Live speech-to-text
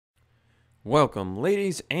Welcome,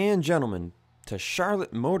 ladies and gentlemen, to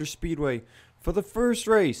Charlotte Motor Speedway for the first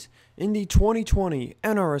race in the 2020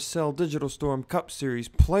 NRSL Digital Storm Cup Series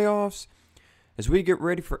playoffs as we get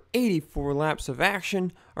ready for 84 laps of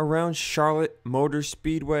action around Charlotte Motor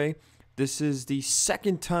Speedway. This is the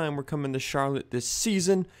second time we're coming to Charlotte this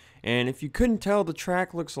season, and if you couldn't tell, the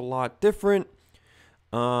track looks a lot different.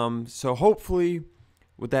 So hopefully,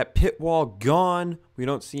 with that pit wall gone, we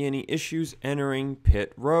don't see any issues entering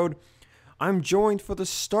pit road. I'm joined for the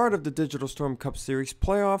start of the Digital Storm Cup Series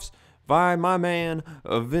playoffs by my man,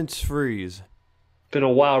 Vince Freeze. Been a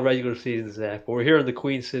wild regular season, Zach, but we're here in the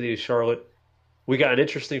Queen City of Charlotte. We got an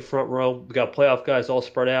interesting front row. We got playoff guys all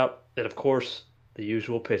spread out, and of course, the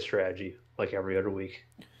usual pit strategy, like every other week.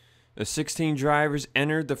 The 16 drivers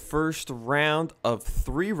entered the first round of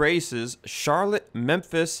 3 races: Charlotte,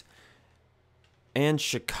 Memphis, and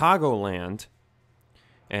Chicagoland.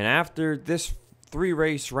 And after this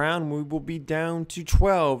 3-race round, we will be down to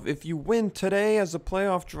 12. If you win today as a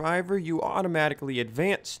playoff driver, you automatically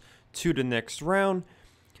advance to the next round.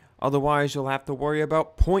 Otherwise, you'll have to worry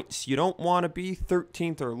about points. You don't want to be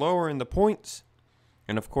 13th or lower in the points.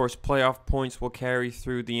 And of course, playoff points will carry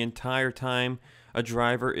through the entire time a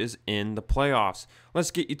driver is in the playoffs.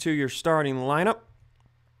 Let's get you to your starting lineup.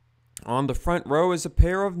 On the front row is a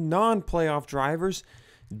pair of non-playoff drivers,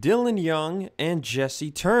 Dylan Young and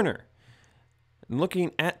Jesse Turner.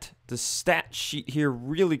 Looking at the stat sheet here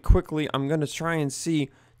really quickly, I'm going to try and see.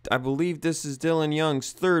 I believe this is Dylan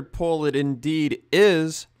Young's third pole. It indeed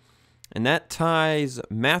is. And that ties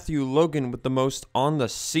Matthew Logan with the most on the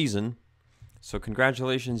season. So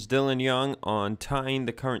congratulations, Dylan Young, on tying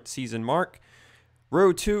the current season mark.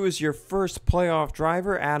 Row 2 is your first playoff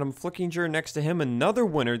driver, Adam Flickinger. Next to him, another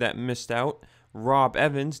winner that missed out, Rob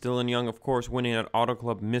Evans. Dylan Young, of course, winning at Auto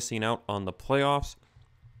Club, missing out on the playoffs.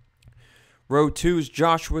 Row 2 is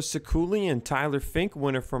Joshua Sekuli and Tyler Fink,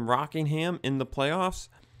 winner from Rockingham in the playoffs.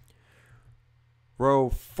 Row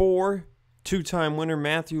 4, two-time winner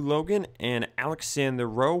Matthew Logan and Alexander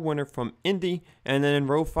Rowe, winner from Indy. And then in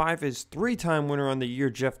row 5 is 3-time winner on the year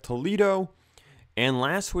Jeff Toledo. And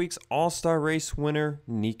last week's All-Star Race winner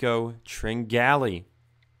Nico Tringali.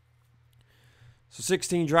 So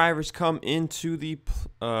 16 drivers come into the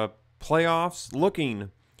playoffs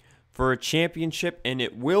looking for a championship, and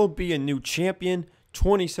it will be a new champion.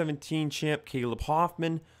 2017 champ Caleb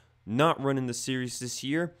Hoffman, not running the series this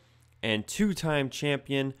year, and 2-time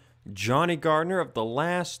champion Jonny Gardner of the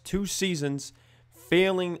last 2 seasons,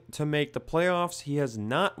 failing to make the playoffs. He has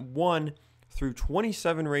not won through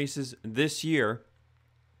 27 races this year,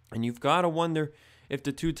 and you've got to wonder if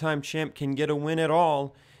the 2-time champ can get a win at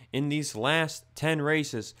all in these last 10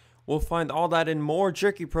 races. We'll find all that and more.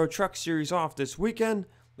 Jerky Pro Truck Series off this weekend.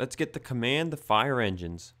 Let's get the command the fire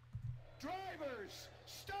engines. Drivers,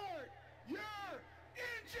 start your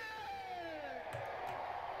engine!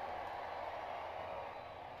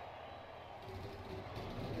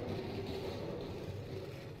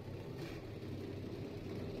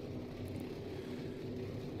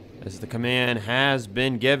 As the command has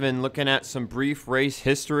been given, looking at some brief race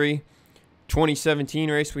history. 2017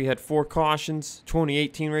 race, we had 4 cautions.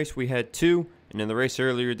 2018 race, we had 2. And in the race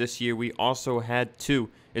earlier this year, we also had 2.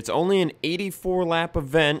 It's only an 84-lap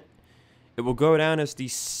event. It will go down as the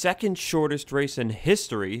second shortest race in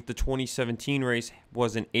history. The 2017 race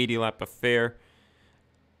was an 80-lap affair.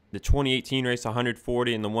 The 2018 race,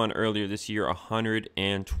 140, and the one earlier this year,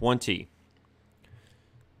 120.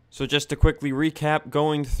 So just to quickly recap,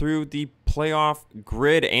 going through the playoff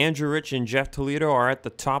grid, Andrew Rich and Jeff Toledo are at the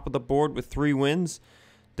top of the board with 3 wins.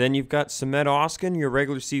 Then you've got Samet Oskin, your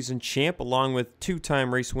regular season champ, along with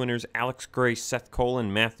 2-time race winners Alex Gray, Seth Cole,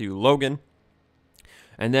 and Matthew Logan.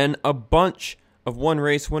 And then a bunch of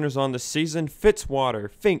 1-race winners on the season: Fitzwater,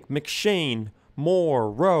 Fink, McShane, Moore,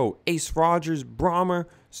 Rowe, Ace Rogers, Brommer,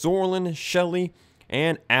 Zorlin, Shelley,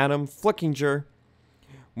 and Adam Flickinger.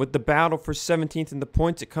 With the battle for 17th in the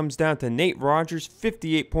points, it comes down to Nate Rogers,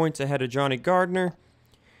 58 points ahead of Jonny Gardner,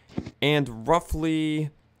 and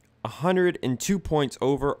roughly 102 points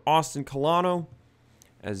over Austin Colano,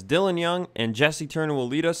 as Dylan Young and Jesse Turner will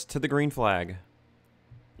lead us to the green flag.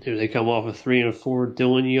 Here they come off a 3 and a 4.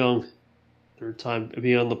 Dylan Young, third time to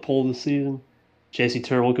be on the pole this season. Jesse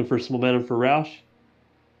Turner looking for some momentum for Roush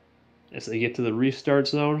as they get to the restart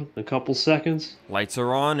zone in a couple seconds. Lights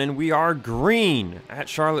are on, and we are green at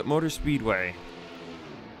Charlotte Motor Speedway.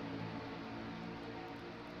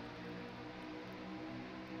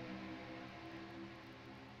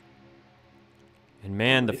 And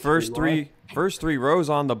man, the first three rows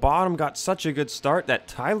on the bottom got such a good start that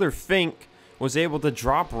Tyler Fink was able to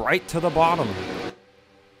drop right to the bottom.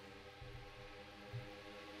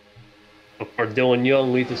 So far, Dylan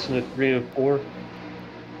Young leads us in the 3 and 4.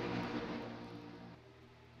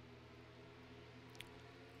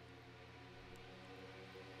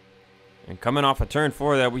 And coming off a turn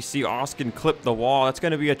 4 there, we see Austin clip the wall. That's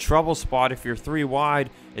going to be a trouble spot if you're 3 wide.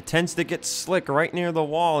 It tends to get slick right near the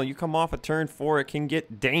wall. You come off a turn 4, it can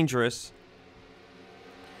get dangerous.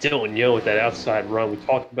 Dylan Young with that outside run. We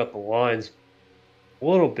talked about the lines a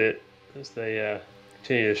little bit as they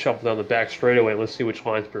continue to shuffle down the back straightaway. Let's see which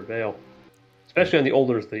lines prevail. Especially on the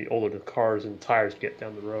older the cars and tires get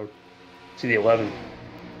down the road. See the 11.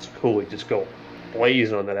 It's cool. Just go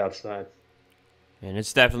blazing on that outside. And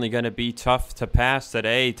it's definitely going to be tough to pass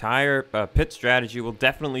today. Pit strategy will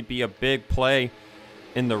definitely be a big play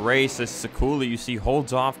in the race as Sekuli, you see,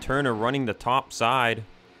 holds off Turner running the top side.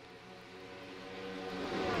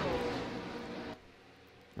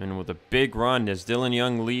 And with a big run as Dylan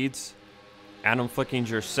Young leads, Adam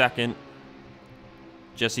Flickinger second,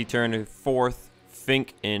 Jesse Turner fourth,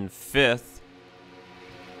 Fink in fifth.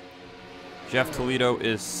 Jeff Toledo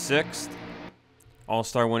is sixth.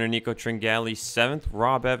 All-Star winner Nico Tringali 7th,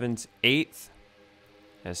 Rob Evans 8th,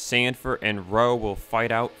 as Sanford and Rowe will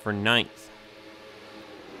fight out for 9th.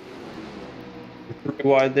 3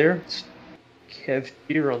 wide there. It's Kev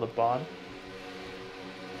Shearer on the bottom.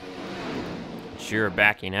 Shearer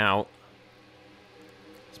backing out.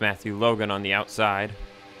 It's Matthew Logan on the outside.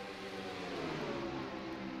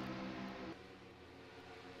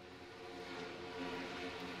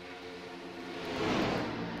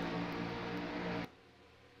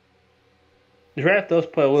 Draft does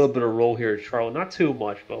play a little bit of a role here at Charlotte. Not too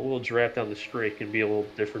much, but a little draft down the street can be a little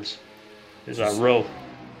difference. There's Rowe.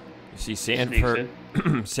 You see Sanford,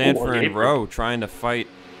 Sanford and Rowe trying to fight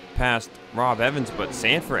past Rob Evans, but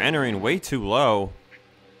Sanford entering way too low.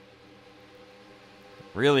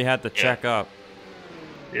 Really had to check up.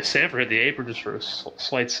 Yeah, Sanford hit the apron just for a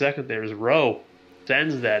slight second there as Rowe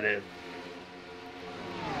sends that in.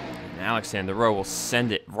 And Alexander Rowe will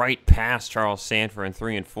send it right past Charles Sanford in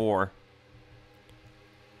 3 and 4.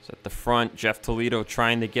 So at the front, Jeff Toledo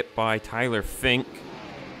trying to get by Tyler Fink.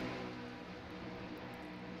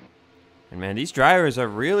 And man, these drivers are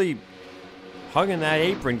really hugging that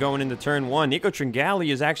apron going into turn 1. Nico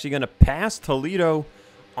Tringali is actually going to pass Toledo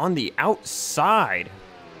on the outside.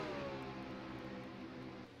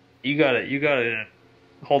 You gotta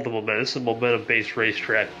hold the momentum. This is a momentum-based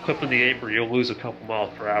racetrack. Clipping the apron, you'll lose a couple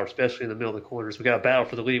miles per hour, especially in the middle of the corners. We got a battle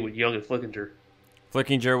for the lead with Young and Flickinger.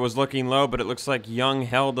 Flickinger was looking low, but it looks like Young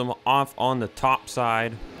held him off on the top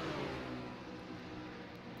side.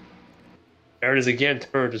 There it is again.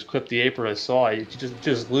 Turner just clipped the apron. I saw it. You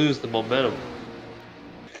just lose the momentum.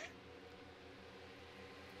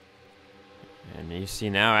 And you see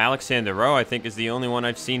now Alexander Rowe, I think, is the only one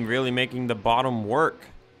I've seen really making the bottom work.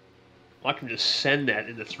 I can just send that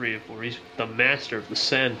into 3 and 4. He's the master of the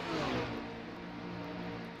send.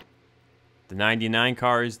 The 99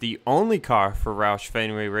 car is the only car for Roush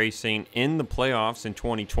Fenway Racing in the playoffs in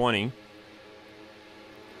 2020.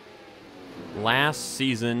 Last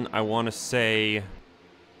season, I want to say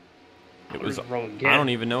it was. I don't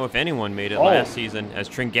even know if anyone made it last season, as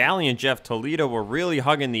Tringali and Jeff Toledo were really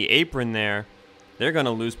hugging the apron there. They're going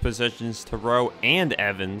to lose positions to Rowe and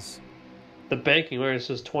Evans. The banking, where it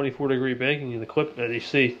says 24-degree banking in the clip that you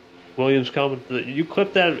see Williams coming. You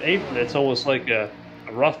clip that apron, it's almost like a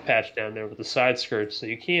rough patch down there with the side skirts, so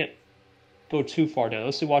you can't go too far down.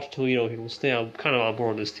 Let's see, watch Toledo here. We'll stay on kind of on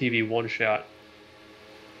board on this TV one shot.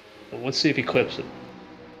 But let's see if he clips it.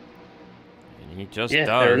 And he just does.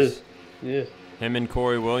 There it is. Yeah. Him and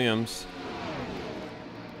Corey Williams.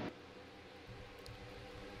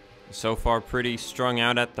 So far, pretty strung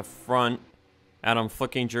out at the front. Adam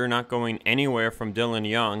Flickinger not going anywhere from Dylan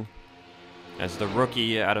Young, as the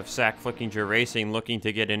rookie out of Sac Flickinger Racing looking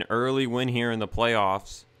to get an early win here in the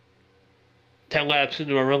playoffs. 10 laps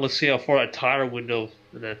into a run. Let's see how far that tire window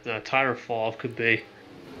and that tire fall off could be.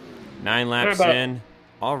 9 laps in.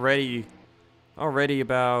 Already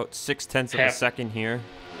about 0.6 of a second here.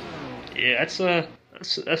 Yeah, that's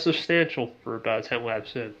substantial for about 10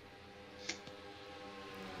 laps in.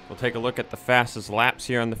 We'll take a look at the fastest laps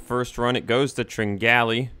here on the first run. It goes to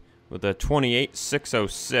Tringali with a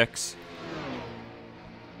 28.606.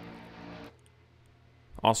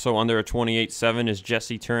 Also under a 28.7 is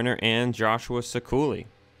Jesse Turner and Joshua Sekuli.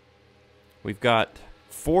 We've got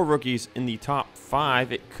 4 rookies in the top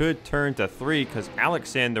 5. It could turn to 3 because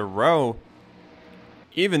Alexander Rowe,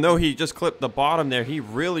 even though he just clipped the bottom there, he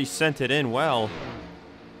really sent it in well.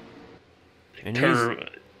 And Turner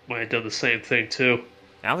might have done the same thing too.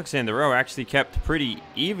 Alexander Rowe actually kept pretty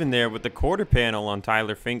even there with the quarter panel on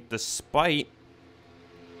Tyler Fink, despite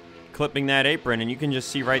clipping that apron, and you can just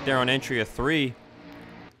see right there on entry of 3,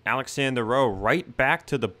 Alexander Rowe right back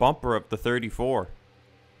to the bumper of the 34.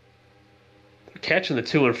 They're catching the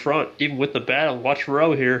 2 in front, even with the battle. Watch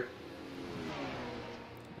Rowe here.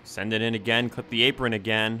 Send it in again, clip the apron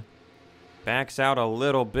again. Backs out a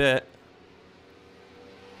little bit.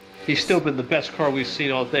 He's still been the best car we've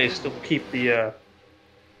seen all day. Still keep the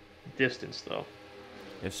distance, though.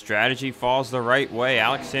 If strategy falls the right way,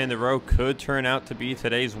 Alexander Rowe could turn out to be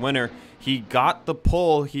today's winner. He got the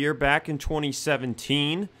pole here back in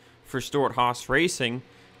 2017 for Stewart-Haas Racing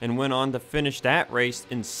and went on to finish that race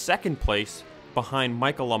in 2nd place behind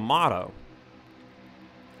Michael Amato.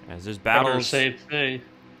 As there's battles, same thing.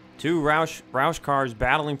 2 Roush cars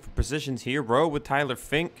battling for positions here. Rowe with Tyler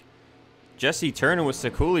Fink, Jesse Turner with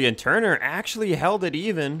Sekuli, and Turner actually held it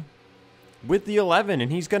even with the 11,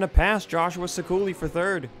 and he's going to pass Joshua Sekuli for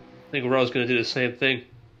 3rd. I think Rowe's going to do the same thing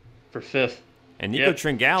for 5th. And Nico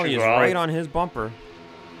Tringali is right on his bumper.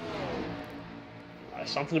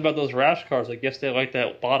 Something about those Roush cars. I guess they like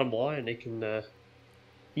that bottom line. They can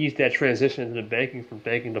ease that transition into banking from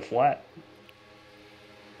banking to flat.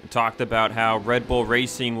 We talked about how Red Bull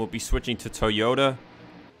Racing will be switching to Toyota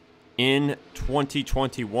in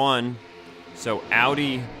 2021. So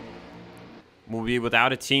Audi will be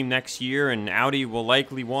without a team next year, and Audi will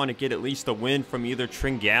likely want to get at least a win from either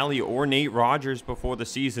Tringali or Nate Rogers before the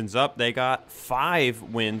season's up. They got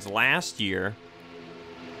 5 wins last year,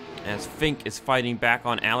 as Fink is fighting back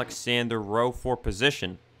on Alexander Rowe for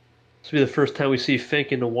position. This will be the first time we see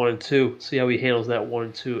Fink in the 1 and 2. See how he handles that 1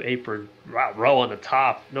 and 2 apron. Rowe on the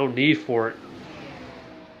top. No need for it.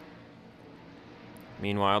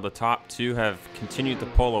 Meanwhile, the top 2 have continued to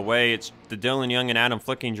pull away. It's the Dylan Young and Adam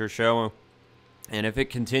Flickinger show. And if it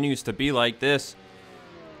continues to be like this,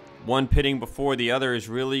 one pitting before the other is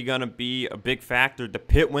really going to be a big factor. The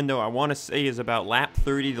pit window, I want to say, is about lap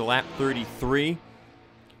 30 to lap 33.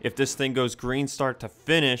 If this thing goes green start to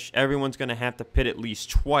finish, everyone's going to have to pit at least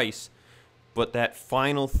twice. But that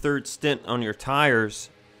final 3rd stint on your tires,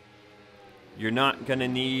 you're not going to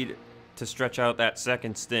need to stretch out that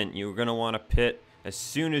 2nd stint. You're going to want to pit as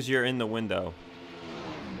soon as you're in the window.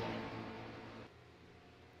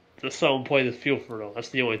 Does someone play the fuel for it? That's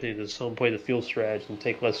the only thing. Does someone play the fuel strategy and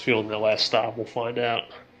take less fuel in that last stop? We'll find out.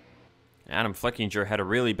 Adam Flickinger had a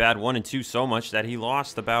really bad 1 and 2 so much that he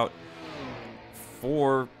lost about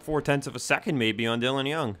 4/10 of a second maybe on Dylan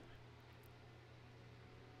Young.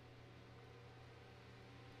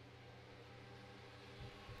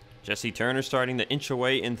 Jesse Turner starting to inch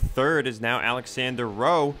away in 3rd as now Alexander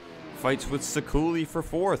Rowe fights with Sekuli for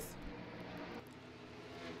 4th.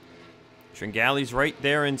 Tringali's right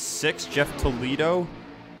there in 6th. Jeff Toledo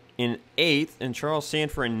in 8th. And Charles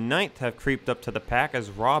Sanford in 9th have creeped up to the pack as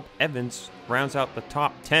Rob Evans rounds out the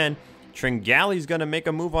top 10. Tringali's going to make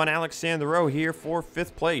a move on Alexander Rowe here for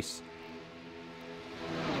 5th place.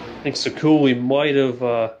 I think Sekuli might have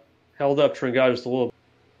held up Tringali just a little bit.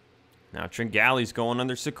 Now Tringali's going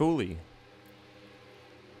under Sekuli.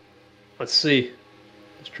 Let's see.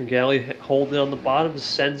 Does Tringali hold it on the bottom?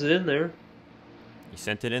 Just sends it in there. He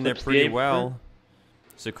sent it in there pretty well.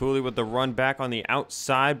 Sekuli with the run back on the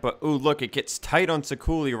outside, but ooh, look, it gets tight on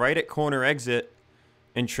Sekuli right at corner exit,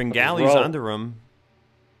 and Tringali's under him.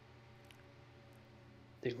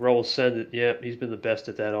 I think Rowe will send it. Yeah, he's been the best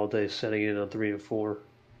at that all day, sending it on 3 and 4.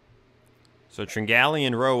 So Tringali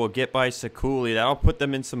and Rowe will get by Sekuli. That'll put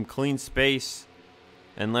them in some clean space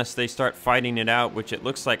unless they start fighting it out, which it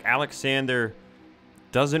looks like Alexander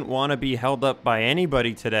doesn't want to be held up by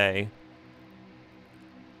anybody today.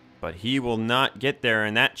 But he will not get there,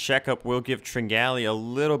 and that checkup will give Tringali a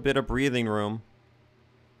little bit of breathing room.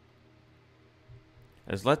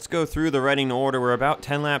 As let's go through the running order. We're about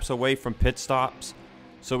 10 laps away from pit stops,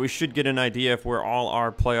 so we should get an idea of where all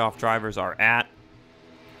our playoff drivers are at.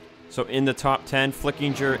 So in the top 10,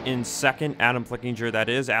 Flickinger in 2nd, Adam Flickinger that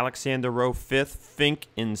is, Alexander Rowe 5th, Fink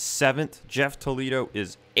in 7th, Jeff Toledo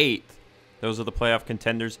is 8th. Those are the playoff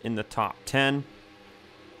contenders in the top 10.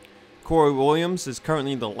 Corey Williams is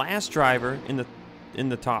currently the last driver in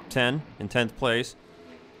the top 10, in 10th place.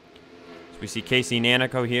 So we see Casey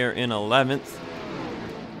Nanico here in 11th.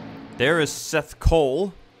 There is Seth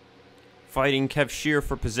Cole fighting Kev Shear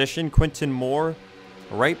for position. Quinton Moore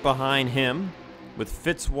right behind him, with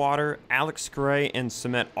Fitzwater, Alex Gray, and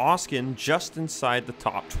Samet Oskin just inside the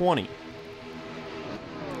top 20.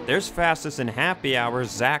 There's fastest in happy hour,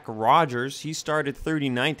 Zach Rogers. He started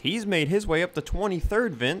 39th. He's made his way up to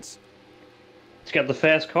 23rd, Vince. He's got the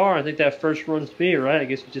fast car. I think that first run's me, right? I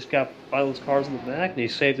guess he just got by those cars in the back, and he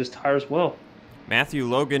saved his tires well. Matthew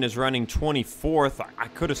Logan is running 24th. I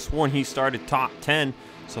could have sworn he started top 10,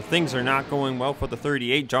 so things are not going well for the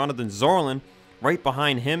 38. Jonathan Zorlin right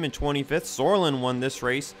behind him in 25th. Zorlin won this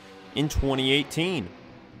race in 2018.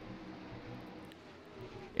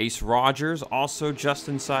 Ace Rogers also just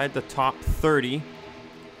inside the top 30.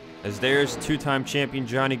 As there's two-time champion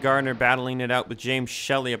Jonny Gardner battling it out with James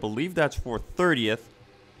Shelley. I believe that's for 30th.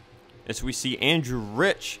 As we see Andrew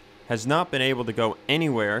Rich has not been able to go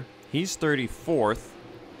anywhere. He's 34th.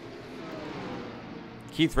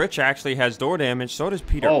 Keith Rich actually has door damage. So does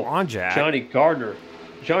Peter Onjak. Jonny Gardner.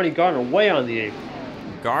 Jonny Gardner way on the apron.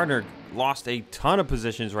 Gardner lost a ton of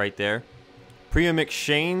positions right there. Priya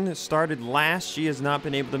McShane started last. She has not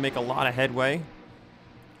been able to make a lot of headway.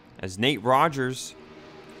 As Nate Rogers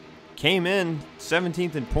came in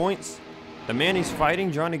 17th in points. The man he's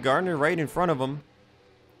fighting, Jonny Gardner, right in front of him.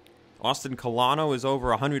 Austin Colano is over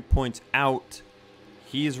 100 points out.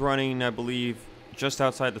 He's running, I believe, just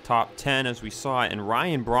outside the top 10, as we saw. And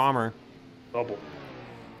Ryan Brommer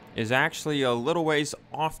is actually a little ways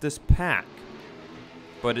off this pack.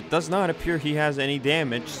 But it does not appear he has any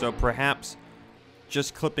damage, so perhaps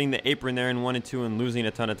just clipping the apron there in 1 and 2 and losing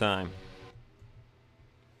a ton of time.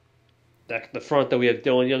 Back at the front, though, we have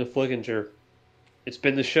Dylan Young and Flickinger. It's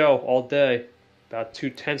been the show all day. About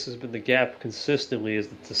 2/10 has been the gap consistently as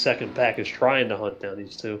the second pack is trying to hunt down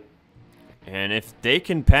these two. And if they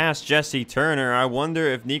can pass Jesse Turner, I wonder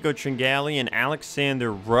if Nico Tringali and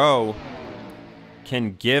Alexander Rowe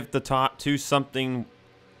can give the top two something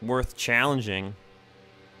worth challenging.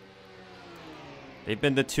 They've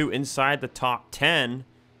been the two inside the top 10.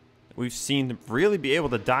 We've seen them really be able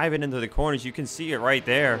to dive it into the corners. You can see it right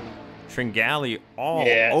there. Tringali all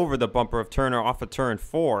over the bumper of Turner off of turn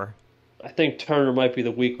 4. I think Turner might be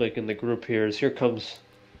the weak link in the group here. As here comes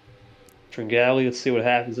Tringali. Let's see what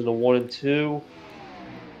happens in the 1 and 2.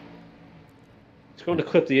 It's going to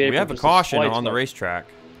clip the apron. We have a caution on the racetrack.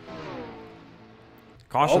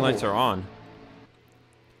 Caution lights are on.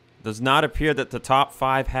 Does not appear that the top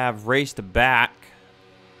 5 have raced back.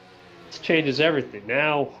 This changes everything.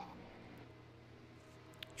 Now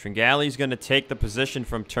Tringali's going to take the position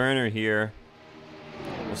from Turner here.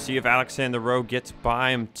 We'll see if Alexander Rowe gets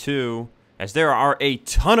by him too, as there are a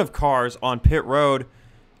ton of cars on pit road,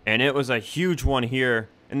 and it was a huge one here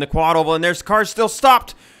in the quad oval, and there's cars still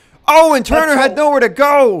stopped. Oh, and Turner had nowhere to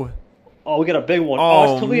go. Oh, we got a big one.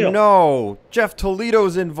 Oh, it's Toledo. No. Jeff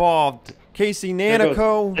Toledo's involved. Casey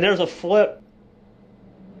Nanico. And there's a flip.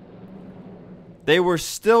 They were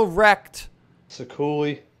still wrecked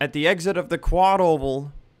Sakuli at the exit of the quad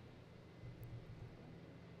oval.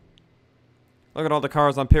 Look at all the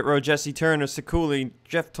cars on pit road. Jesse Turner, Sakuli,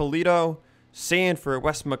 Jeff Toledo, Sanford,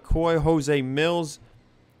 Wes McCoy, Jose Mills,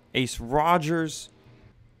 Ace Rogers,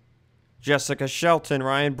 Jessica Shelton,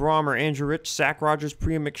 Ryan Brommer, Andrew Rich, Zach Rogers,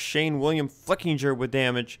 Priya McShane, William Flickinger with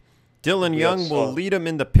damage. Dylan Young will lead him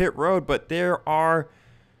in the pit road, but there are,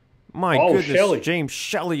 my goodness, Shelley. James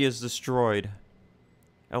Shelley is destroyed.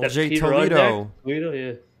 LJ Toledo,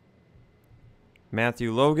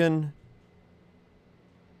 Matthew Logan.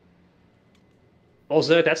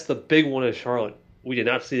 Also, that's the big one in Charlotte. We did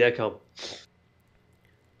not see that come.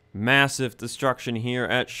 Massive destruction here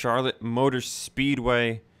at Charlotte Motor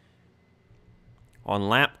Speedway on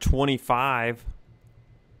lap 25,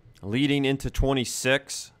 leading into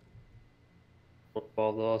 26.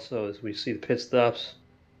 Also, as we see the pit stops,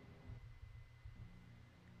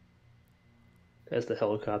 as the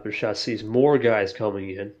helicopter shot sees more guys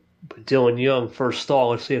coming in. But Dylan Young, first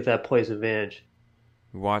stall. Let's see if that plays advantage.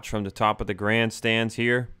 We watch from the top of the grandstands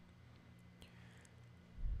here.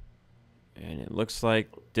 And it looks like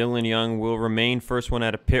Dylan Young will remain first one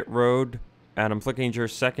out of pit road. Adam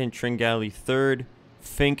Flickinger second, Tringali third,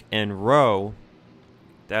 Fink and Rowe.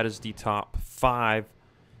 That is the top 5.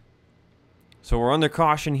 So we're under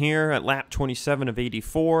caution here at lap 27 of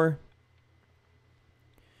 84.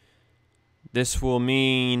 This will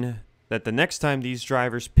mean that the next time these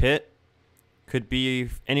drivers pit could be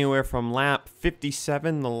anywhere from lap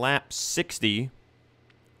 57 to lap 60.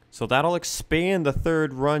 So that'll expand the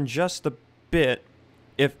third run just a bit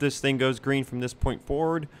if this thing goes green from this point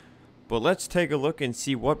forward. But let's take a look and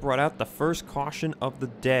see what brought out the first caution of the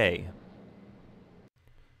day.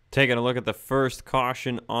 Taking a look at the first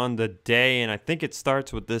caution on the day, and I think it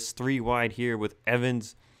starts with this 3 wide here with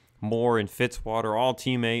Evans, Moore, and Fitzwater, all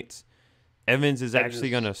teammates. Evans is actually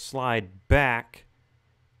going to slide back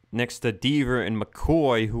next to Deaver and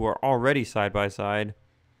McCoy, who are already side by side.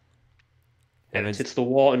 Evans hits the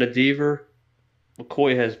wall in a Deaver.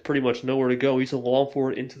 McCoy has pretty much nowhere to go. He's along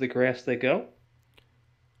for it. Into the grass they go.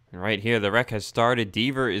 And right here, the wreck has started.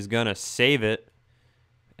 Deaver is going to save it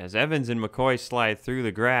as Evans and McCoy slide through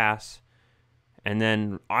the grass. And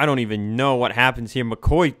then I don't even know what happens here.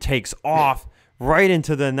 McCoy takes off right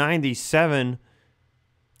into the 97.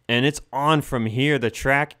 And it's on from here. The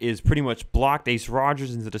track is pretty much blocked. Ace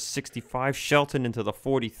Rogers into the 65. Shelton into the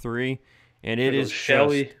 43. And it is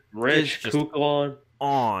Shelley, Rich, Kukulon,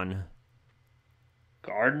 on.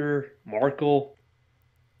 Gardner, Markle.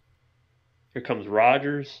 Here comes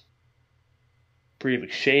Rogers. Bree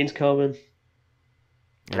McShane's coming.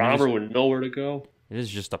 Brommer with nowhere to go. It is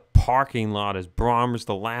just a parking lot as Brommer's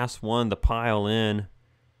the last one to pile in.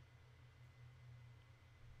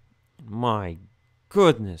 My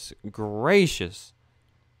goodness gracious.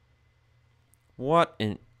 What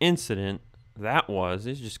an incident that was.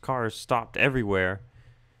 It's just cars stopped everywhere.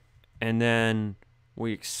 And then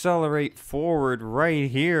we accelerate forward right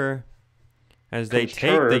here as they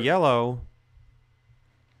take the yellow.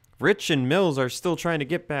 Rich and Mills are still trying to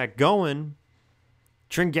get back going.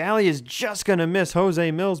 Tringali is just going to miss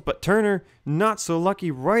Jose Mills, but Turner not so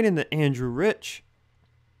lucky right into Andrew Rich.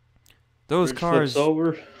 Those cars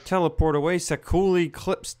teleport away. Sakuli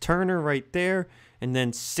clips Turner right there. And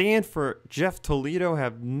then Sanford, Jeff Toledo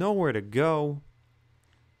have nowhere to go.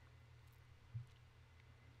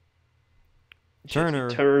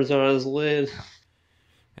 Turner's on his lid.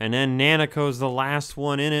 And then Nanako's the last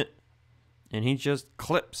one in it. And he just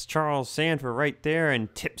clips Charles Sanford right there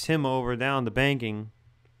and tips him over down the banking.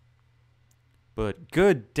 But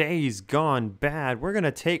good days gone bad. We're going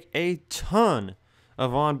to take a ton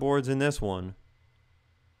of onboards in this one.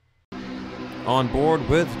 On board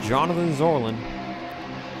with Jonathan Zorlin.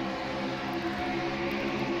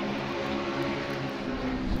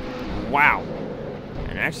 Wow.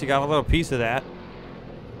 And actually got a little piece of that.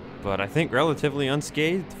 But I think relatively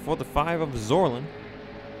unscathed for the 5 of Zorlin.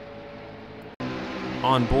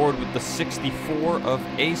 On board with the 64 of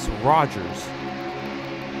Ace Rogers.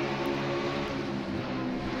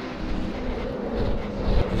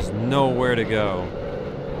 There's nowhere to go.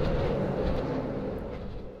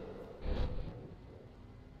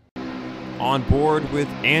 On board with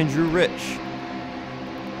Andrew Rich.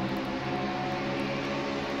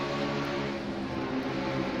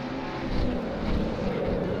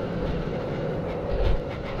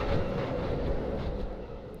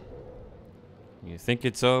 You think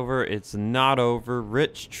it's over? It's not over.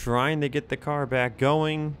 Rich trying to get the car back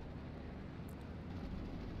going.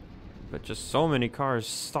 But just so many cars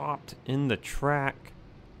stopped in the track.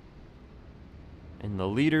 And the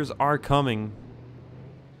leaders are coming.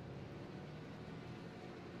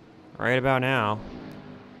 Right about now.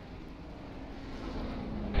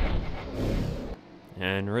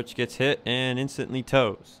 And Rich gets hit and instantly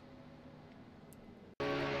tows.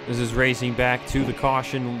 This is racing back to the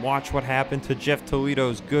caution. Watch what happened to Jeff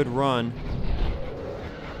Toledo's good run.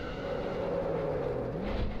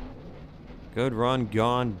 Good run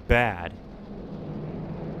gone bad.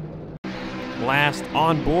 Last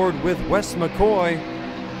on board with Wes McCoy.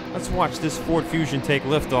 Let's watch this Ford Fusion take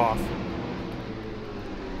liftoff.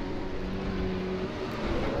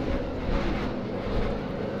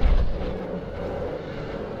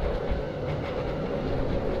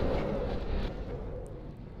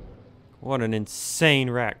 What an insane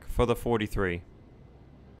wreck for the 43.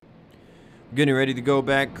 Getting ready to go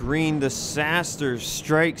back green. The Disaster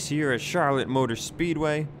strikes here at Charlotte Motor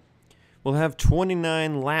Speedway. We'll have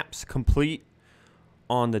 29 laps complete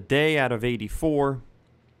on the day out of 84.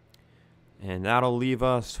 And that'll leave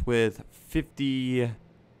us with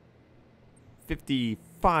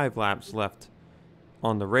 55 laps left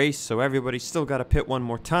on the race. So everybody's still got to pit one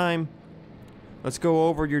more time. Let's go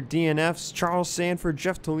over your DNFs. Charles Sanford,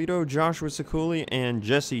 Jeff Toledo, Joshua Sakuli, and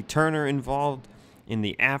Jesse Turner involved in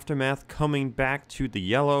the aftermath, coming back to the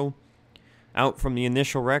yellow. Out from the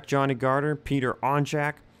initial wreck, Jonny Gardner, Peter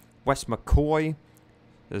Onjak, Wes McCoy,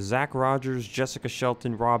 Zach Rogers, Jessica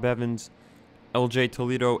Shelton, Rob Evans, LJ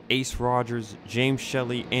Toledo, Ace Rogers, James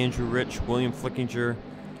Shelley, Andrew Rich, William Flickinger,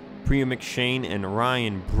 Priya McShane, and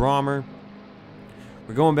Ryan Brommer.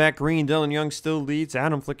 We're going back green. Dylan Young still leads.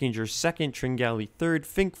 Adam Flickinger second. Tringali third.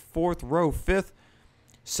 Fink fourth. Rowe fifth.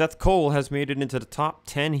 Seth Cole has made it into the top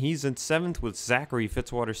 10. He's in 7th with Zachary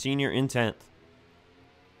Fitzwater Sr. in 10th.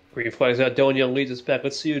 Green flag's out. Dylan Young leads us back.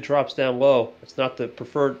 Let's see who drops down low. It's not the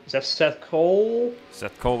preferred. Is that Seth Cole?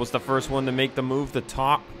 Seth Cole was the first one to make the move. The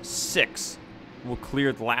top 6 will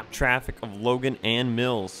clear the lap traffic of Logan and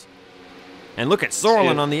Mills. And look at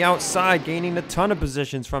Sorlin on the outside, gaining a ton of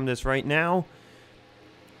positions from this right now.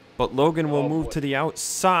 But Logan will move to the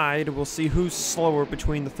outside. We'll see who's slower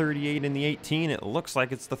between the 38 and the 18. It looks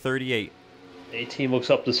like it's the 38. 18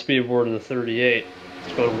 looks up the speedboard of the 38.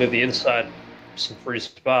 It's going to get the inside. Some free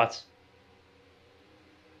spots.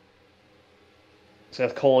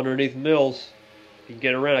 Seth Cole underneath Mills. If he can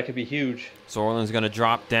get around, that could be huge. Zorland's going to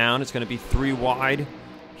drop down. It's going to be 3 wide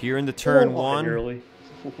here in the turn 1. Early.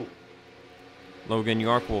 Logan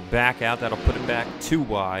York will back out. That'll put it back 2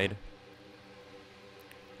 wide.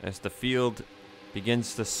 As the field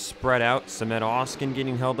begins to spread out, Samet Oskin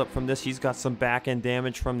getting held up from this. He's got some back-end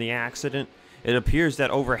damage from the accident. It appears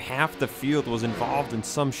that over half the field was involved in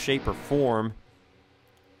some shape or form.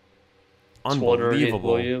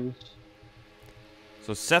 Unbelievable.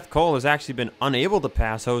 So Seth Cole has actually been unable to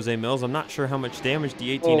pass Jose Mills. I'm not sure how much damage the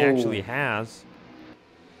 18 actually has.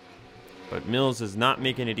 But Mills is not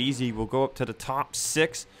making it easy. We'll go up to the top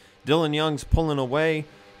 6. Dylan Young's pulling away,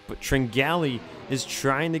 but Tringali is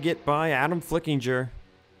trying to get by Adam Flickinger.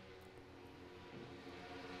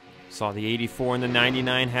 Saw the 84 and the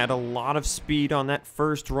 99 had a lot of speed on that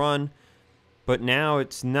first run, but now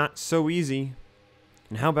it's not so easy.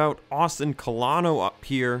 And how about Austin Colano up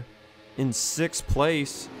here in 6th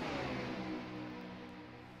place?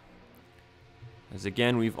 As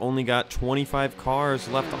again, we've only got 25 cars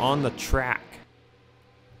left on the track.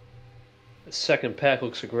 The second pack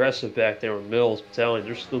looks aggressive back there with Mills. I'm telling you,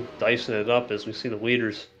 they're still dicing it up as we see the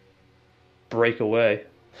leaders break away.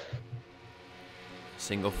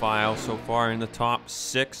 Single file so far in the top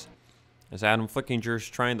 6 as Adam Flickinger's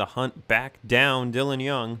trying to hunt back down Dylan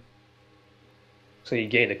Young. So he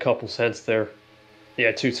gained a couple cents there.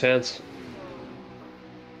 Yeah, 2 tenths.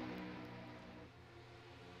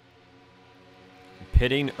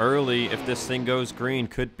 Pitting early, if this thing goes green,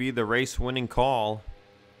 could be the race-winning call.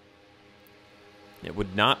 It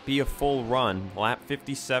would not be a full run. Lap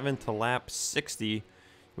 57 to lap 60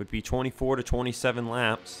 would be 24 to 27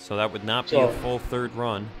 laps, so that would not be a full third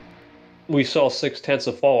run. We saw 6 tenths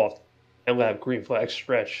of fall off and lap green flag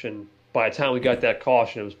stretch, and by the time we got that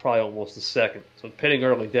caution, it was probably almost a second. So pitting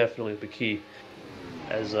early definitely is the key.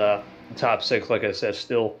 As the top 6, like I said,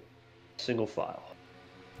 still single file.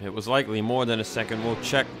 It was likely more than a second. We'll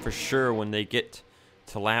check for sure when they get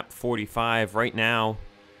to lap 45. Right now,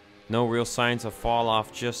 no real signs of fall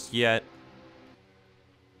off just yet.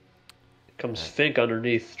 Comes Fink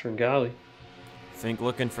underneath Tringali. Fink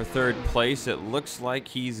looking for 3rd place. It looks like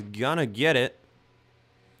he's gonna get it.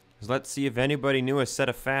 Let's see if anybody new has set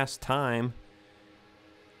a fast time.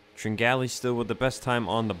 Tringali still with the best time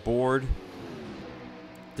on the board.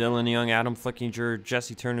 Dylan Young, Adam Flickinger,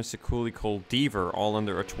 Jesse Turner, Sekuli, Cole Deaver, all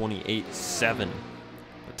under a 28.7.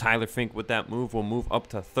 But Tyler Fink with that move will move up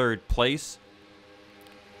to 3rd place.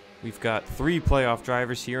 We've got 3 playoff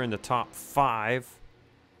drivers here in the top 5.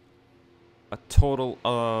 A total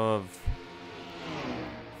of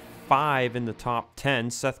 5 in the top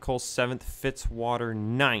 10. Seth Cole 7th, Fitzwater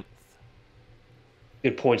 9th.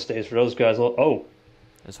 Good points days for those guys. Oh.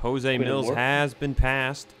 As Jose Mills has been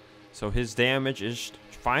passed, so his damage is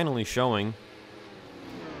finally showing.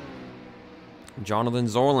 Jonathan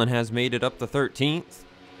Zorland has made it up to 13th.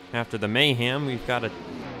 After the mayhem, we've got a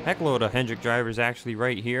heckload of Hendrick drivers actually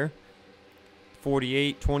right here.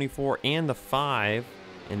 48, 24, and the 5.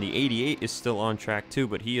 And the 88 is still on track too,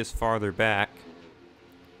 but he is farther back.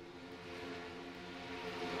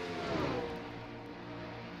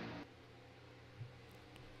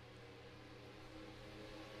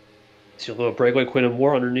 See a little breakaway, Quinton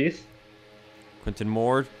Moore underneath. Quinton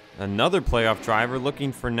Moore, another playoff driver,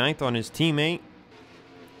 looking for 9th on his teammate.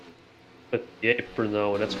 But the apron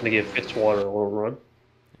though, and that's going to give Fitzwater a little run.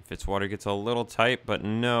 Fitzwater gets a little tight, but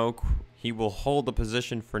no, he will hold the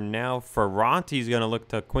position for now. Ferranti's going to look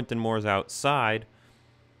to Quinton Moore's outside.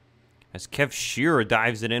 As Kev Shearer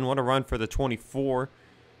dives it in. What a run for the 24.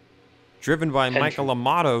 Driven by Michael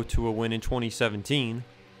Amato to a win in 2017.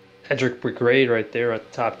 Hendrick Brigade right there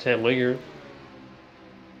at the top 10 winger.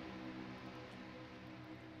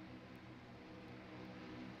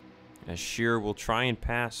 As Shearer will try and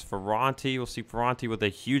pass Ferranti. We'll see Ferranti with a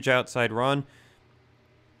huge outside run.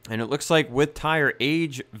 And it looks like with tire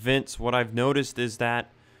age, Vince, what I've noticed is that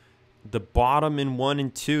the bottom in 1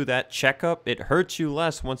 and 2, that checkup, it hurts you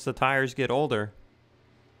less once the tires get older.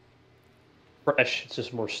 Fresh, it's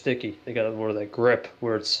just more sticky. They got more of that grip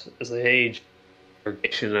where it's as they age,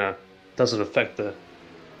 irrigation doesn't affect the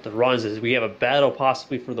runs. As we have a battle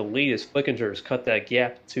possibly for the lead as Flickinger has cut that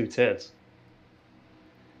gap to 2 tenths.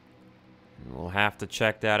 We'll have to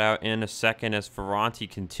check that out in a second as Ferranti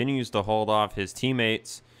continues to hold off his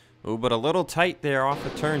teammates. Ooh, but a little tight there off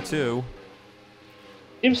of turn 2.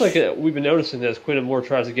 Seems like we've been noticing this. Quinton Moore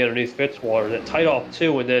tries to get underneath Fitzwater. That tight off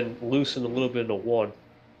 2 and then loosen a little bit into 1.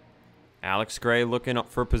 Alex Gray looking up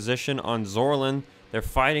for position on Zorland. They're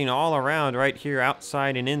fighting all around right here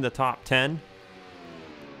outside and in the top 10.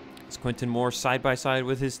 It's Quinton Moore side by side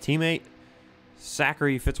with his teammate.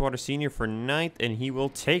 Zachary Fitzwater Sr. for 9th, and he will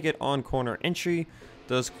take it on corner entry.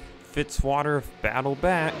 Does Fitzwater battle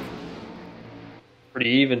back? Pretty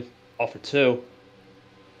even. Off for 2.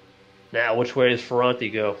 Now, which way does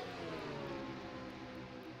Ferranti go?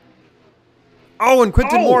 Oh, and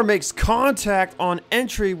Quinton Oh! Moore makes contact on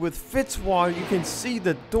entry with Fitzwater. You can see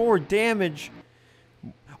the door damage.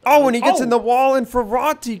 Oh, and he gets in the wall, and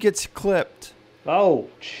Ferranti gets clipped. Oh,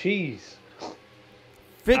 jeez.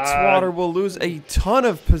 Fitzwater will lose a ton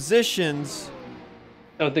of positions.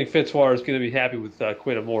 I don't think Fitzwater is going to be happy with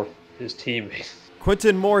Quinton Moore, his teammate.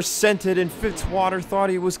 Quinton Moore sent it, and Fitzwater thought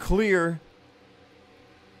he was clear.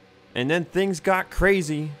 And then things got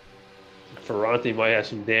crazy. Ferranti might have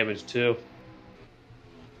some damage, too.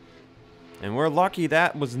 And we're lucky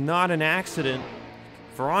that was not an accident.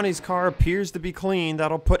 Ferranti's car appears to be clean.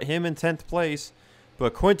 That'll put him in 10th place.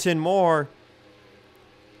 But Quinton Moore,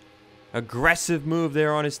 aggressive move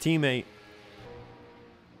there on his teammate.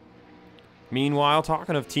 Meanwhile,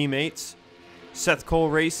 talking of teammates, Seth Cole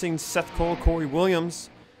Racing, Seth Cole, Corey Williams,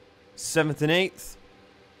 7th and 8th.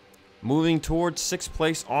 Moving towards 6th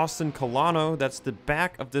place, Austin Colano. That's the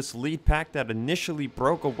back of this lead pack that initially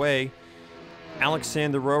broke away.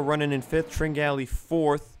 Alexander Rowe running in 5th, Tringali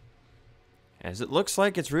 4th. As it looks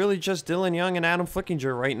like it's really just Dylan Young and Adam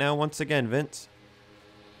Flickinger right now once again, Vince.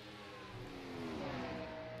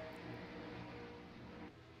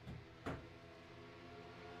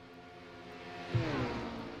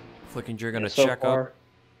 Flickinger going to check up.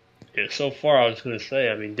 Yeah, so far I was going to say,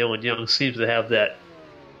 I mean, Dylan Young seems to have that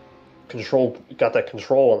control, got that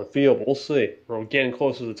control on the field, but we'll see. We're getting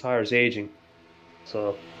closer to the tires aging.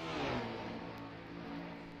 So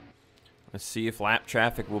let's see if lap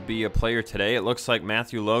traffic will be a player today. It looks like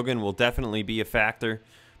Matthew Logan will definitely be a factor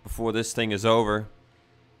before this thing is over.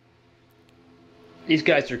 These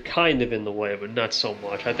guys are kind of in the way, but not so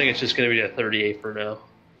much. I think it's just going to be at 38 for now.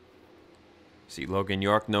 See Logan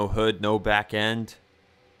York, no hood, no back end.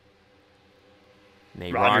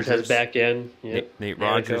 Nate Rogers has back end. Yep. Nate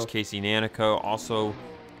Rogers, Casey Nanico also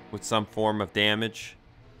with some form of damage.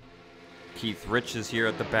 Keith Rich is here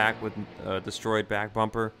at the back with a destroyed back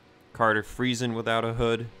bumper. Carter Friesen without a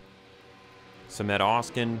hood. Samet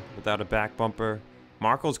Oskin without a back bumper.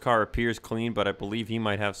 Marco's car appears clean, but I believe he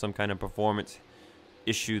might have some kind of performance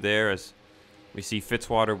issue there, as we see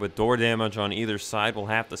Fitzwater with door damage on either side. We'll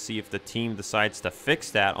have to see if the team decides to fix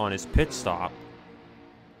that on his pit stop,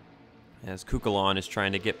 as Kukulon is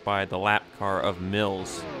trying to get by the lap car of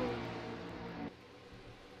Mills.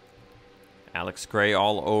 Alex Gray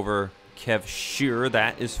all over Kev Shearer.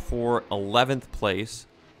 That is for 11th place.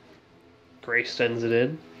 Gray sends it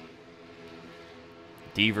in.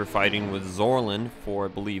 Deaver fighting with Zorlin for, I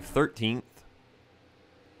believe, 13th.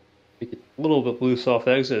 A little bit loose off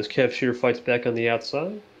exit as Kev Shearer fights back on the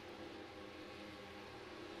outside.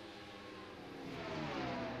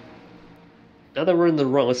 Now that we're in the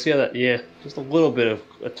run, let's see how that, yeah, just a little bit of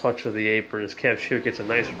a touch of the apron as Kev Shearer gets a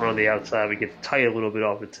nice run on the outside. We get tight a little bit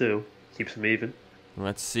off it too. Keeps him even.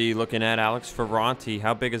 Let's see, looking at Alex Ferranti,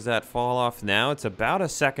 how big is that fall off now? It's about a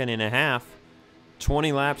second and a half,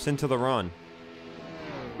 20 laps into the run.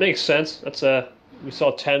 Makes sense. That's we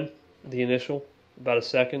saw 10, the initial, about a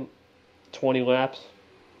second, 20 laps,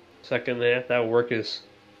 second and a half. That work is,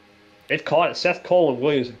 it caught, Seth Cole and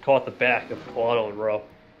Williams have caught the back of Colano and Rowe.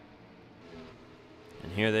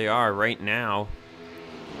 And here they are right now,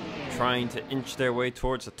 trying to inch their way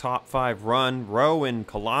towards the top 5 run. Rowe and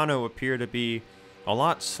Colano appear to be a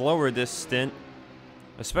lot slower this stint,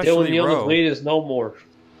 especially Dylan Young's Rowe. lead is no more.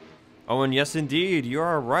 Oh, and yes, indeed, you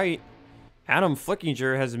are right. Adam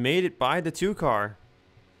Flickinger has made it by the 2 car.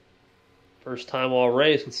 First time all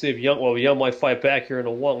race. Let's see if Young, well, Young might fight back here in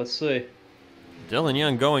a 1. Let's see. Dylan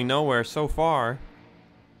Young going nowhere so far.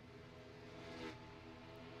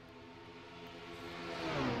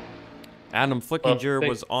 Adam Flickinger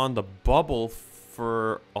was on the bubble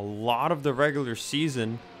for a lot of the regular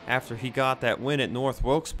season after he got that win at North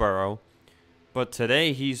Wilkesboro. But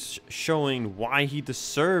today he's showing why he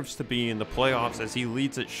deserves to be in the playoffs as he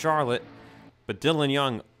leads at Charlotte. But Dylan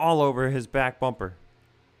Young all over his back bumper.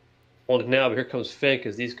 Well, now, but here comes Fink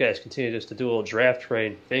as these guys continue just to do a little draft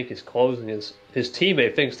train. Fink is closing his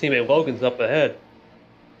teammate. Fink's teammate Logan's up ahead.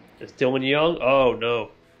 It's Dylan Young. Oh,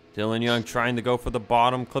 no. Dylan Young trying to go for the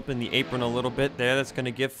bottom, clipping the apron a little bit there. That's going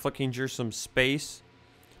to give Flickinger some space.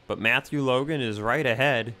 But Matthew Logan is right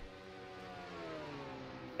ahead.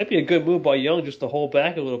 Might be a good move by Young just to hold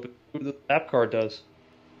back a little bit. What the lap car does.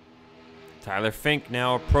 Tyler Fink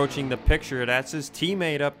now approaching the picture. That's his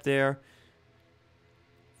teammate up there.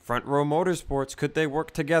 Front Row Motorsports, could they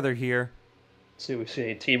work together here? Let's see, we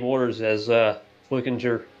see team orders as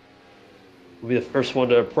Flickinger will be the first one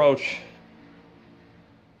to approach.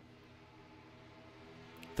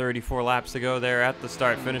 34 laps to go there at the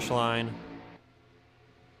start-finish line.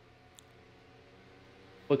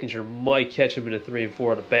 Flickinger might catch him in a 3 and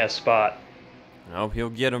 4 at a bad spot. I hope he'll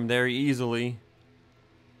get him there easily.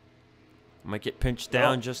 Might get pinched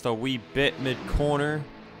down just a wee bit mid-corner.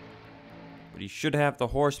 But he should have the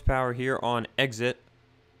horsepower here on exit.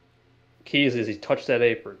 Key is he touched that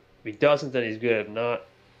apron. If he doesn't, then he's good. If not,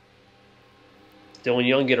 Dylan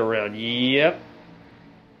Young get around. Yep.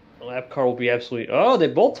 The lap car will be absolutely... Oh, they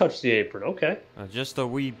both touched the apron. Okay. Just a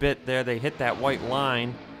wee bit there. They hit that white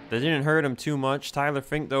line. That didn't hurt him too much. Tyler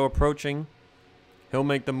Fink, though, approaching. He'll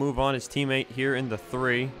make the move on his teammate here in the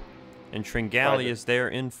 3. And Tringali is there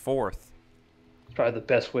in 4th. It's probably the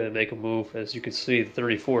best way to make a move. As you can see, the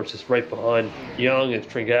 34 is just right behind Young, and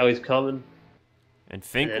Tringali's coming. And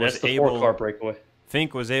Fink And was that's the able... 4-car breakaway.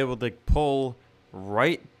 Fink was able to pull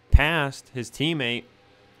right past his teammate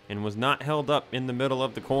and was not held up in the middle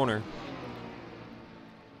of the corner.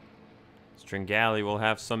 Tringali will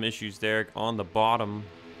have some issues there on the bottom.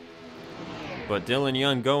 But Dylan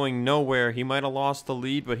Young going nowhere. He might have lost the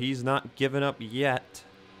lead, but he's not given up yet.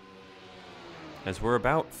 As we're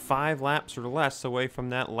about 5 laps or less away from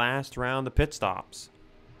that last round of pit stops.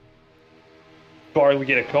 Sorry, we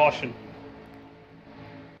get a caution.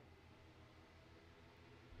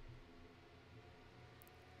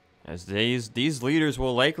 As these leaders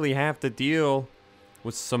will likely have to deal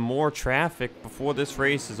with some more traffic before this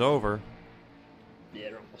race is over. Yeah,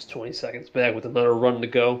 they're almost 20 seconds back with another run to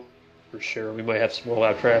go. For sure, we might have some more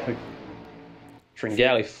lap traffic.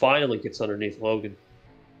 Tringali finally gets underneath Logan.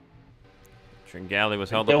 Tringali was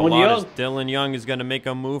held up a lot as Dylan Young is going to make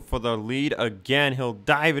a move for the lead again. He'll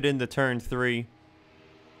dive it into turn 3.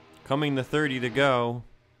 Coming to 30 to go.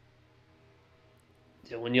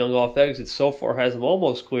 Dylan Young off exit so far has him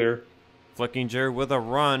almost clear. Flickinger with a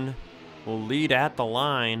run will lead at the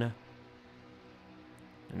line.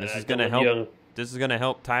 And this is going to help. This is going to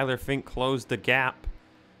help Tyler Fink close the gap.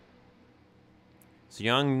 So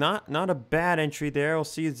Young, not a bad entry there. We'll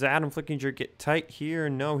see, does Adam Flickinger get tight here?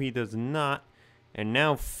 No, he does not. And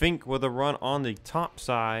now Fink with a run on the top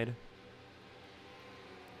side.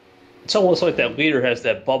 It's almost like that leader has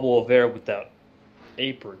that bubble of air with that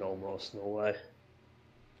apron almost, no way.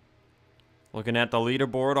 Looking at the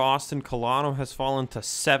leaderboard, Austin Colano has fallen to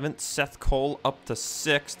 7th. Seth Cole up to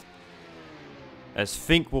 6th. As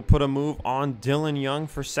Fink will put a move on Dylan Young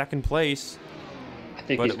for 2nd place. I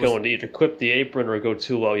think he's going to either clip the apron or go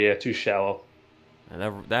too low. Yeah, too shallow.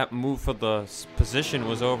 And that move for the position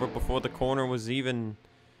was over before the corner was even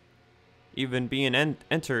being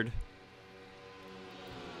entered.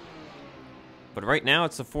 But right now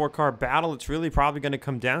it's a 4-car battle. It's really probably going to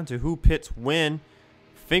come down to who pits win.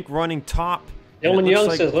 Fink running top. Dylan Young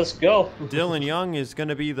says, let's go. Dylan Young is going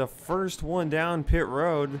to be the first one down pit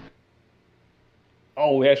road.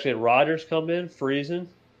 Oh, we actually had Rogers come in, freezing.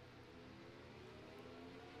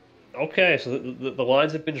 Okay, so the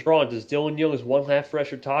lines have been drawn. Does Dylan Young has 1 lap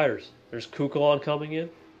fresher tires? There's Kukulon coming in.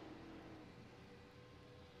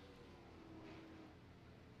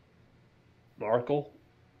 Markle.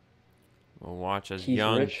 We'll watch as Keith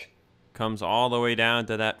Young Rich comes all the way down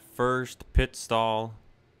to that first pit stall.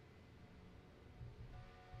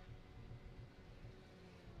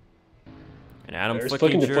 And Adam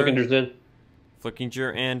Flickinger's in.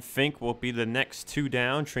 Flickinger and Fink will be the next 2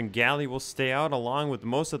 down. Tringali will stay out along with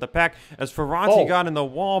most of the pack. As Ferranti got in the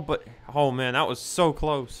wall, but oh man, that was so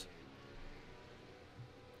close.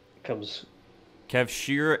 Comes Kev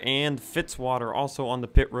Shearer and Fitzwater also on the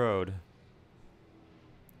pit road.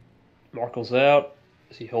 Markle's out.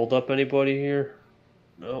 Does he hold up anybody here?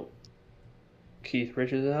 No. Keith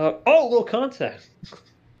Rich is out. Oh, a little contact.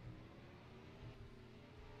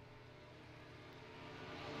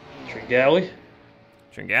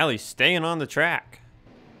 Tringali staying on the track.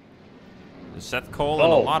 Seth Cole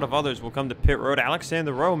and a lot of others will come to pit road.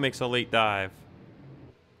 Alexander Rowe makes a late dive.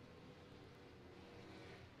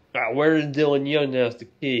 Where is Dylan Young now is the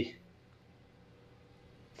key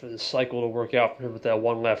for the cycle to work out for him with that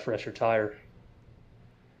 1 lap fresher tire.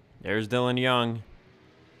 There's Dylan Young.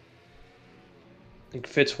 I think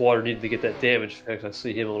Fitzwater needed to get that damage fixed. I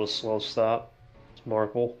see him a little slow stop. It's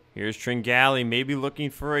Markle. Here's Tringali, maybe looking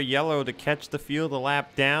for a yellow to catch the field a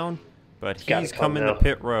lap down, but he's coming to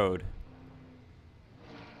pit road.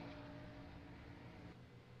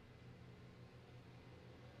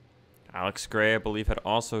 Alex Gray, I believe, had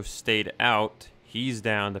also stayed out. He's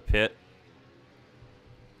down the pit.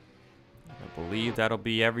 I believe that'll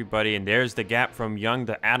be everybody, and there's the gap from Young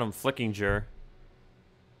to Adam Flickinger.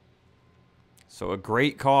 So a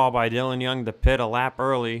great call by Dylan Young to pit a lap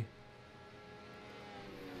early.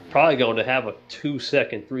 probably going to have a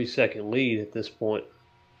 2-second, 3-second lead at this point.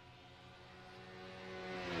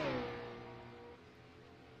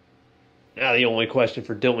 Now the only question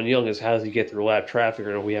for Dylan Young is how does he get through lap traffic,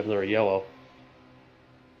 or do we have another yellow?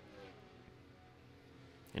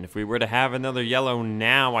 And if we were to have another yellow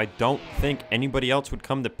now, I don't think anybody else would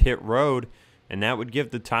come to pit road, and that would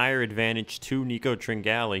give the tire advantage to Nico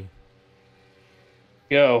Tringali.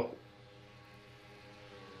 Go.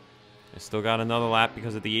 I still got another lap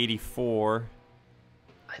because of the 84.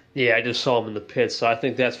 Yeah, I just saw him in the pits, so I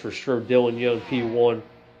think that's for sure Dylan Young P1,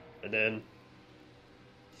 and then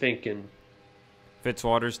Fink and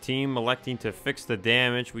Fitzwater's team electing to fix the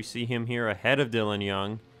damage. We see him here ahead of Dylan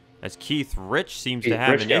Young, as Keith Rich seems to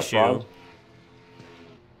have an issue.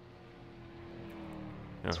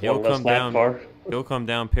 Now, he'll come down. He'll come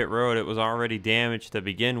down pit road. It was already damaged to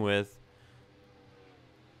begin with.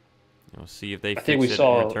 We'll see if they fix it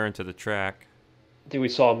and return to the track. I think we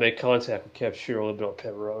saw him make contact with Kev Shearer a little bit on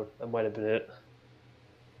pit road. That might have been it.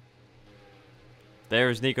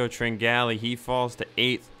 There's Nico Tringali. He falls to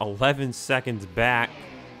 8th, 11 seconds back.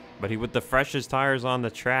 But with the freshest tires on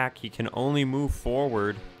the track, he can only move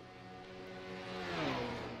forward.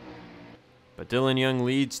 But Dylan Young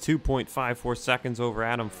leads 2.54 seconds over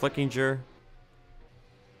Adam Flickinger.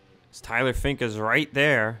 As Tyler Fink is right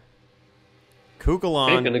there.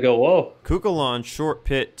 Kukulon gonna go low. Kukulon short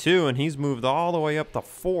pit too, and he's moved all the way up to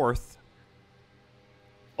 4th.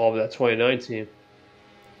 All of that 2019.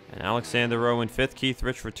 And Alexander Rowe in 5th. Keith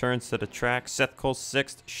Rich returns to the track. Seth Cole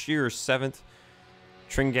 6th. Shearer 7th.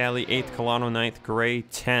 Tringali 8th. Colano 9th. Gray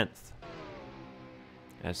 10th.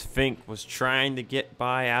 As Fink was trying to get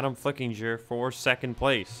by Adam Flickinger for 2nd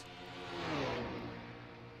place.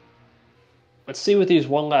 Let's see what these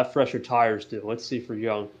one-lap fresher tires do. Let's see for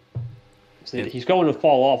Young. He's going to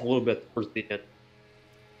fall off a little bit towards the end.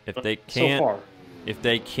 If they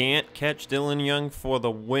can't catch Dylan Young for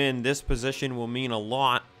the win, this position will mean a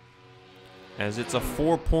lot, as it's a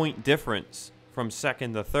 4-point difference from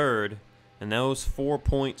 2nd to 3rd, and those 4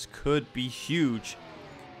 points could be huge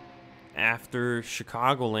after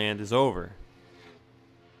Chicagoland is over.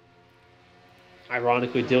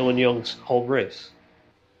 Ironically, Dylan Young's whole race.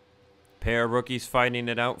 Pair of rookies fighting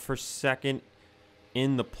it out for 2nd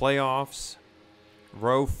in the playoffs.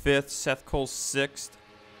 Rowe 5th, Seth Cole 6th,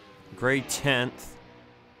 Gray 10th.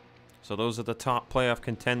 So those are the top playoff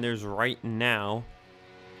contenders right now.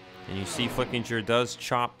 And you see Flickinger does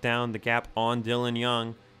chop down the gap on Dylan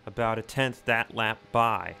Young about a 10th that lap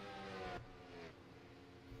by.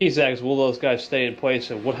 Zags, will those guys stay in place,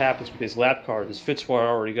 and what happens with these lap cars? As Fitzwater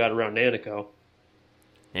already got around Nanico.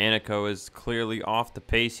 Nanico is clearly off the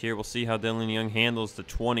pace here. We'll see how Dylan Young handles the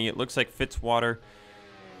 20. It looks like Fitzwater,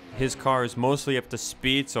 his car is mostly up to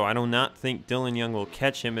speed, so I do not think Dylan Young will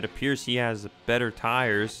catch him. It appears he has better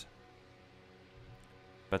tires.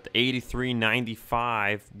 But the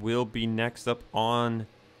 83-95 will be next up on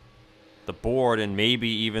the board, and maybe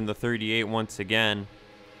even the 38 once again.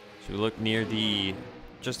 So we look near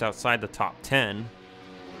just outside the top 10.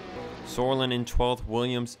 Sorlin in 12th,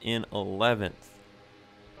 Williams in 11th.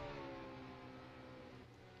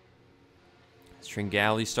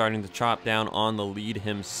 Tringali starting to chop down on the lead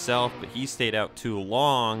himself, but he stayed out too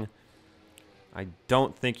long. I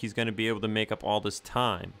don't think he's going to be able to make up all this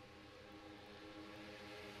time.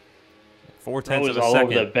 4/10 of a all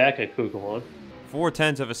second. Over the back at Kukulon.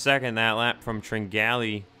 4/10 of a second that lap from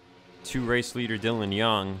Tringali to race leader Dylan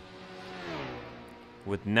Young.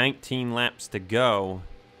 With 19 laps to go,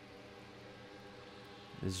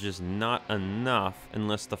 is just not enough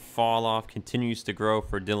unless the fall off continues to grow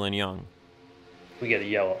for Dylan Young. We get a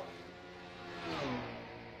yellow.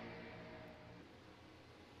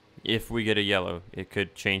 If we get a yellow, it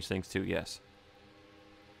could change things too, yes.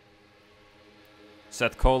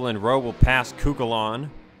 Seth Cole and Rowe will pass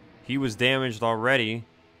Kukulon. He was damaged already,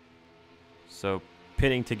 so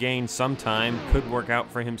pitting to gain some time could work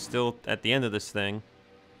out for him still at the end of this thing.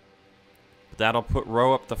 But that'll put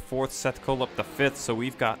Rowe up to 4th, Seth Cole up to 5th, so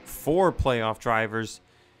we've got 4 playoff drivers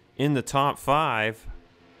in the top 5.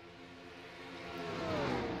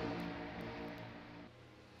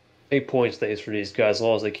 Big point stays for these guys as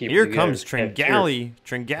long as they keep. Here comes Tringali.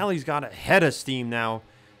 Tringali's got a head of steam now,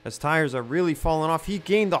 as tires are really falling off. He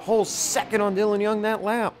gained the whole second on Dylan Young that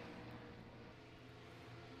lap.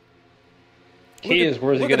 Key is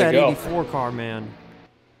where's he going to go? go? 84 car, man.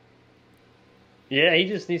 Yeah, he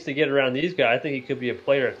just needs to get around these guys. I think he could be a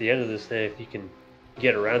player at the end of this thing if he can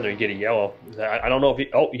get around there and get a yellow. I don't know if he.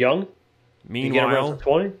 Oh, Young. Meanwhile,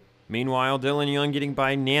 20? Meanwhile, Dylan Young getting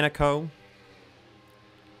by Nanico.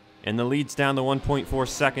 And the lead's down to 1.4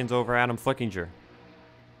 seconds over Adam Flickinger.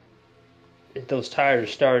 those tires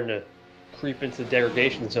are starting to creep into the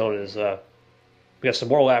degradation zone. Is we got some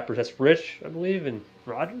more lappers. That's Rich, I believe, and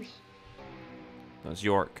Rogers. That's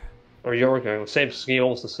York. Or York. Same scheme,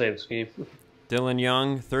 almost the same scheme. Dylan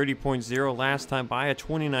Young, 30.0 last time by, a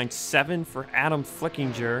 29.7 for Adam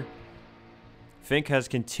Flickinger. Fink has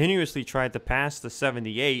continuously tried to pass the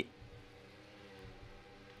 78.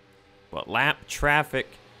 But lap traffic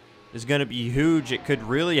is going to be huge. It could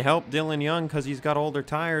really help Dylan Young because he's got older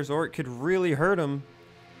tires, or it could really hurt him.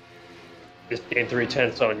 Just gained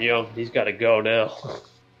 3/10 on Young. He's got to go now.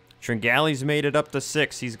 Tringale's made it up to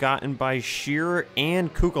 6. He's gotten by Shearer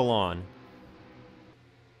and Kukalon.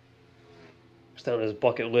 Next down his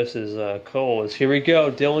bucket list is Cole. Here we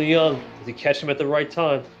go. Dylan Young. Does he catch him at the right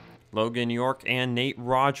time? Logan York and Nate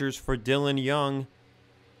Rogers for Dylan Young.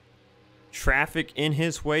 Traffic in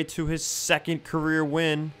his way to his second career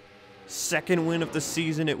win. Second win of the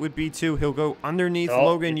season it would be too. He'll go underneath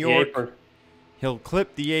Logan York. He'll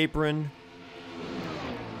clip the apron.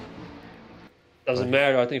 Doesn't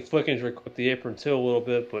matter. I think Flickinger clipped the apron too a little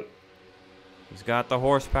bit, but he's got the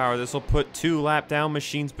horsepower. This will put 2 lap down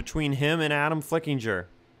machines between him and Adam Flickinger.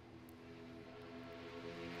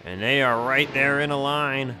 And they are right there in a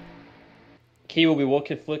line. Key will be what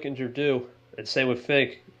can Flickinger do? And same with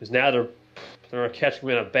Fink, because now they're catching him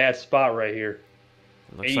in a bad spot right here.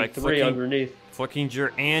 Looks 83 like underneath.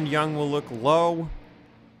 Flickinger and Young will look low.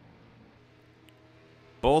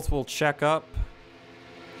 Both will check up.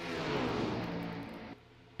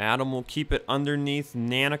 Adam will keep it underneath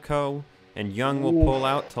Nanico, and Young will pull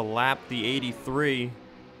out to lap the 83.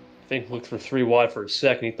 Fink looked for 3 wide for a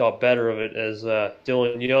second. He thought better of it as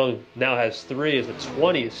Dylan Young now has 3 as the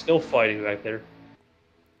 20 is still fighting back there.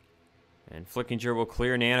 And Flickinger will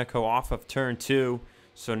clear Nanico off of turn 2.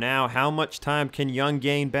 So now how much time can Young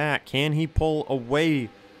gain back? Can he pull away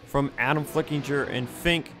from Adam Flickinger and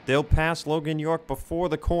Fink? They'll pass Logan York before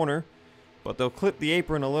the corner, but they'll clip the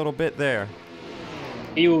apron a little bit there.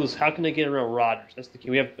 How can they get around Rogers? That's the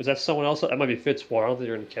key. Is that someone else? That might be Fitzwater. I don't think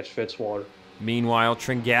they're going to catch Fitzwater. Meanwhile,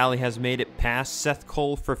 Tringale has made it past Seth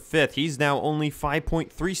Cole for 5th. He's now only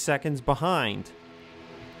 5.3 seconds behind,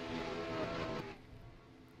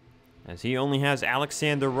 as he only has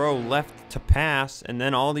Alexander Rowe left to pass, and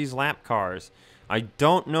then all these lap cars. I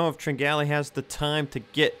don't know if Tringale has the time to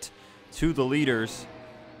get to the leaders,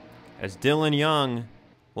 as Dylan Young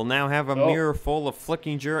will now have a mirror full of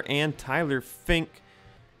Flickinger and Tyler Fink.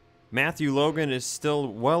 Matthew Logan is still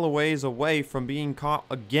well a ways away from being caught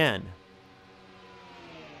again.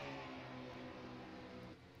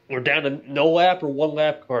 We're down to no lap or 1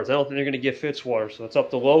 lap cars. I don't think they're going to get Fitzwater, so it's up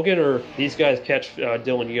to Logan or these guys catch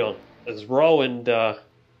Dylan Young. As Rowe and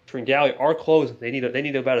Tringale are closing. They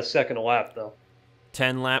need about a second a lap, though.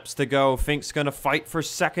 10 laps to go. Fink's going to fight for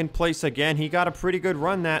second place again. He got a pretty good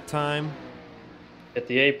run that time. At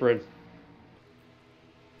the apron.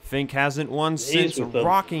 Fink hasn't won since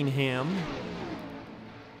Rockingham.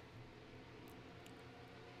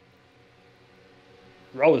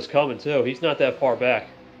 Rowe is coming, too. He's not that far back.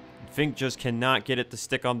 Fink just cannot get it to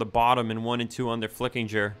stick on the bottom in 1 and 2 under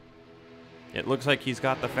Flickinger. It looks like he's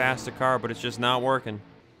got the faster car, but it's just not working.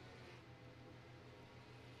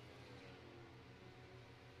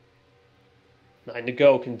 Nine to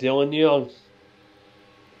go. Can Dylan Young?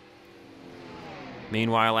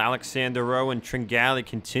 Meanwhile, Alexander Rowe and Tringale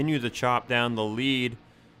continue to chop down the lead,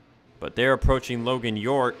 but they're approaching Logan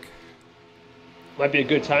York. Might be a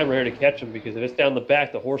good time right here to catch him, because if it's down the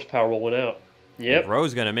back, the horsepower will win out. Yep.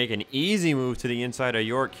 Rowe's going to make an easy move to the inside of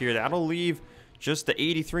York here. That'll leave just the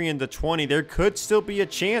 83 and the 20. There could still be a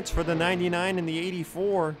chance for the 99 and the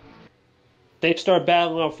 84. They start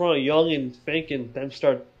battling out front, Young and Fink, and them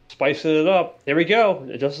start spicing it up. Here we go.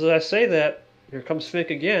 Just as I say that, here comes Fink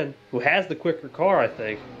again, who has the quicker car, I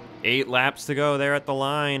think. 8 laps to go there at the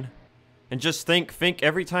line. And just think, Fink,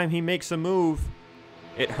 every time he makes a move,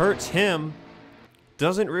 it hurts him.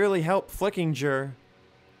 Doesn't really help Flickinger.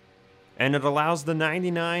 And it allows the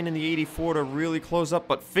 99 and the 84 to really close up.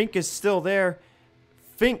 But Fink is still there.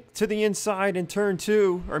 Fink to the inside in turn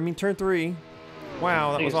 3.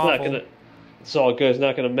 Wow, that was awful. It's all good. It's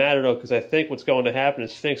not going to matter, though, because I think what's going to happen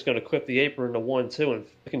is Fink's going to clip the apron to 1-2, and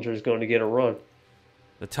Flickinger's going to get a run.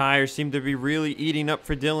 The tires seem to be really eating up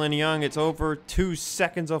for Dylan Young. It's over 2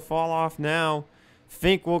 seconds of fall off now.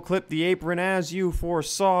 Fink will clip the apron as you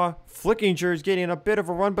foresaw. Flickinger is getting a bit of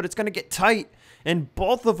a run, but it's going to get tight, and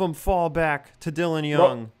both of them fall back to Dylan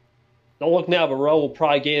Young. Don't look now, but Rowe will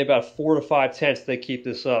probably gain about 4 to 5 tenths if they keep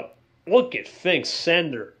this up. Look at Fink's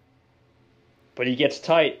sender. But he gets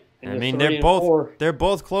tight. I mean, they're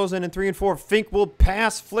both closing in 3 and 4. Fink will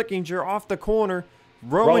pass Flickinger off the corner.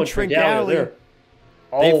 Rowe and Tringale.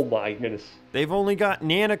 Oh, my goodness. They've only got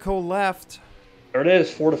Nanico left. There it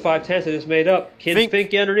is, 4 to 5 tenths. They just made up. Can Fink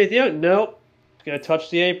get underneath Young? Nope. It's going to touch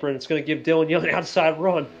the apron. It's going to give Dylan Young an outside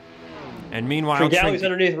run. And meanwhile, Tringale's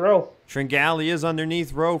underneath Rowe. Tringale is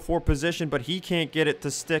underneath Rowe for position, but he can't get it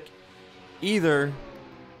to stick either.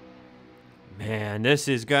 Man, this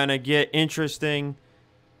is going to get interesting.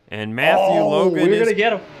 And Matthew Logan we're going to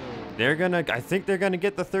get him. I think they're going to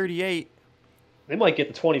get the 38. They might get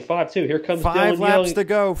the 25, too. Here comes Dylan Young. 5 laps to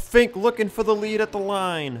go. Fink looking for the lead at the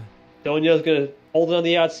line. Dylan Young's going to hold it on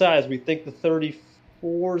the outside as we think the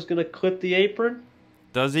 34 is going to clip the apron.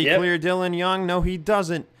 Does he clear Dylan Young? No, he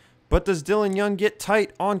doesn't. But does Dylan Young get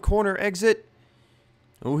tight on corner exit?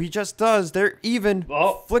 Oh, he just does. They're even.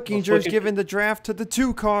 Flickinger's giving the draft to the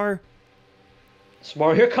 2 car.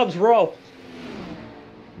 Smart. Here comes Rowe.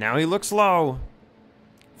 Now he looks low.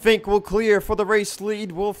 Fink will clear for the race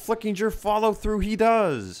lead. Will Flickinger follow through? He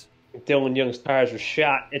does. Dylan Young's tires are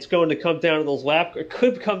shot. It's going to come down to those laps. It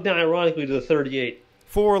could come down, ironically, to the 38.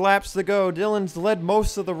 4 laps to go. Dylan's led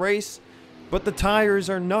most of the race, but the tires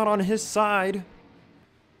are not on his side.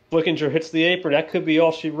 Flickinger hits the apron. That could be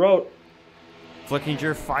all she wrote.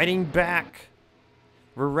 Flickinger fighting back.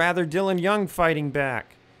 Or rather, Dylan Young fighting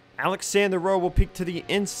back. Alexander Rowe will peek to the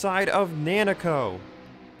inside of Nanico.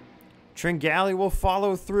 Tringale will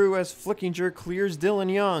follow through as Flickinger clears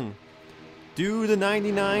Dylan Young. Do the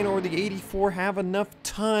 99 or the 84 have enough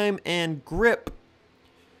time and grip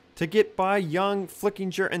to get by Young,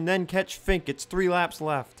 Flickinger, and then catch Fink? It's 3 laps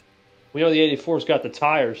left. We know the 84's got the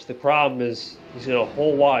tires. The problem is he's in a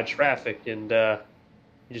whole wide traffic, and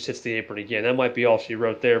he just hits the apron again. That might be all she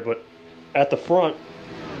wrote there, but at the front...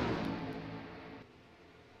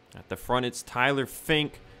 At the front, it's Tyler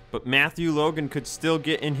Fink, but Matthew Logan could still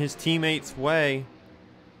get in his teammate's way.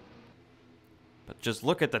 But just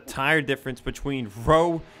look at the tire difference between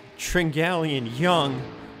Rowe, Tringale, and Young.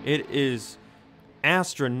 It is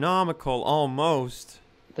astronomical almost.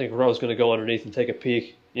 I think Rowe's going to go underneath and take a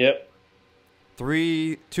peek. Yep.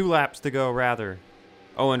 2 laps to go, rather.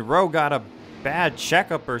 Oh, and Rowe got a bad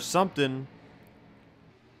checkup or something.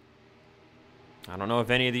 I don't know if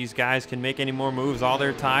any of these guys can make any more moves. All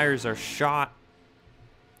their tires are shot.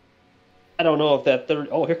 I don't know if that third...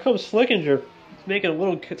 Oh, here comes Flickinger. He's making a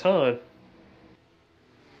little time.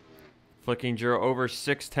 Flickinger over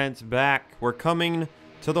 6 tenths back. We're coming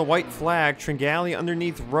to the white flag. Tringale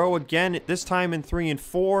underneath Rowe again, this time in 3 and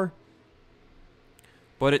 4.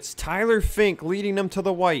 But it's Tyler Fink leading them to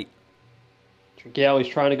the white. Tringale's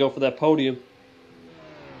trying to go for that podium.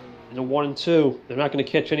 In the 1 and 2. They're not going to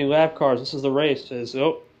catch any lap cars. This is the race.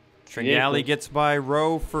 Tringale gets by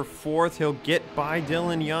Rowe for 4th. He'll get by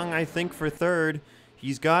Dylan Young, I think, for 3rd.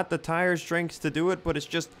 He's got the tire strengths to do it, but it's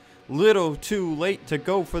just little too late to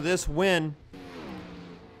go for this win.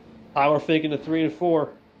 Tyler Fink in the 3 and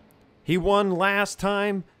 4. He won last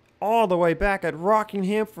time all the way back at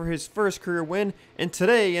Rockingham for his first career win, and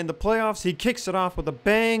today in the playoffs he kicks it off with a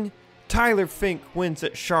bang. Tyler Fink wins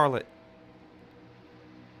at Charlotte.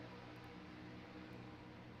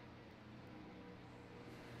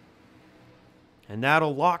 And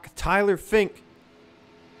that'll lock Tyler Fink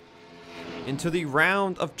into the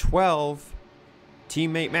round of 12.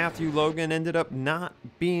 Teammate Matthew Logan ended up not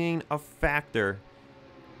being a factor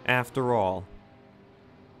after all.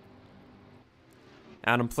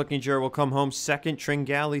 Adam Flickinger will come home 2nd,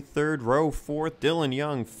 Tringale 3rd, Rowe 4th, Dylan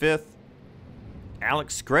Young 5th.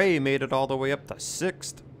 Alex Gray made it all the way up to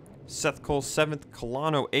 6th. Seth Cole 7th,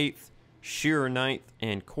 Colano 8th, Shearer 9th,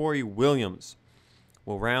 and Corey Williams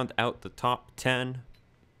will round out the top 10.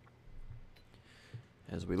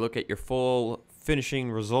 As we look at your full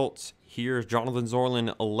finishing results, here's Jonathan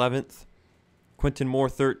Zorlin 11th, Quentin Moore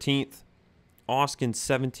 13th, Oskin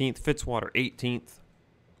 17th, Fitzwater 18th.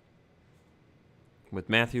 With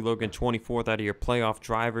Matthew Logan 24th out of your playoff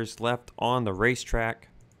drivers left on the racetrack.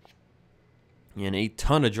 And a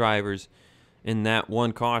ton of drivers in that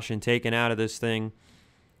one caution taken out of this thing.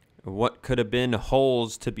 What could have been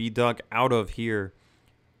holes to be dug out of here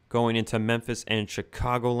going into Memphis and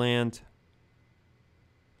Chicagoland.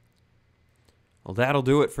 Well, that'll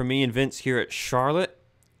do it for me and Vince here at Charlotte.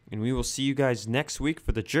 And we will see you guys next week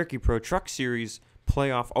for the Jerky Pro Truck Series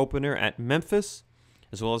playoff opener at Memphis,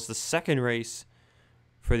 as well as the second race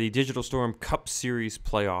for the Digital Storm Cup Series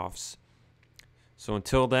playoffs. So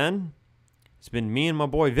until then, it's been me and my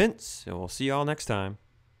boy Vince, and we'll see y'all next time.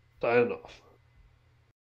 Signing off.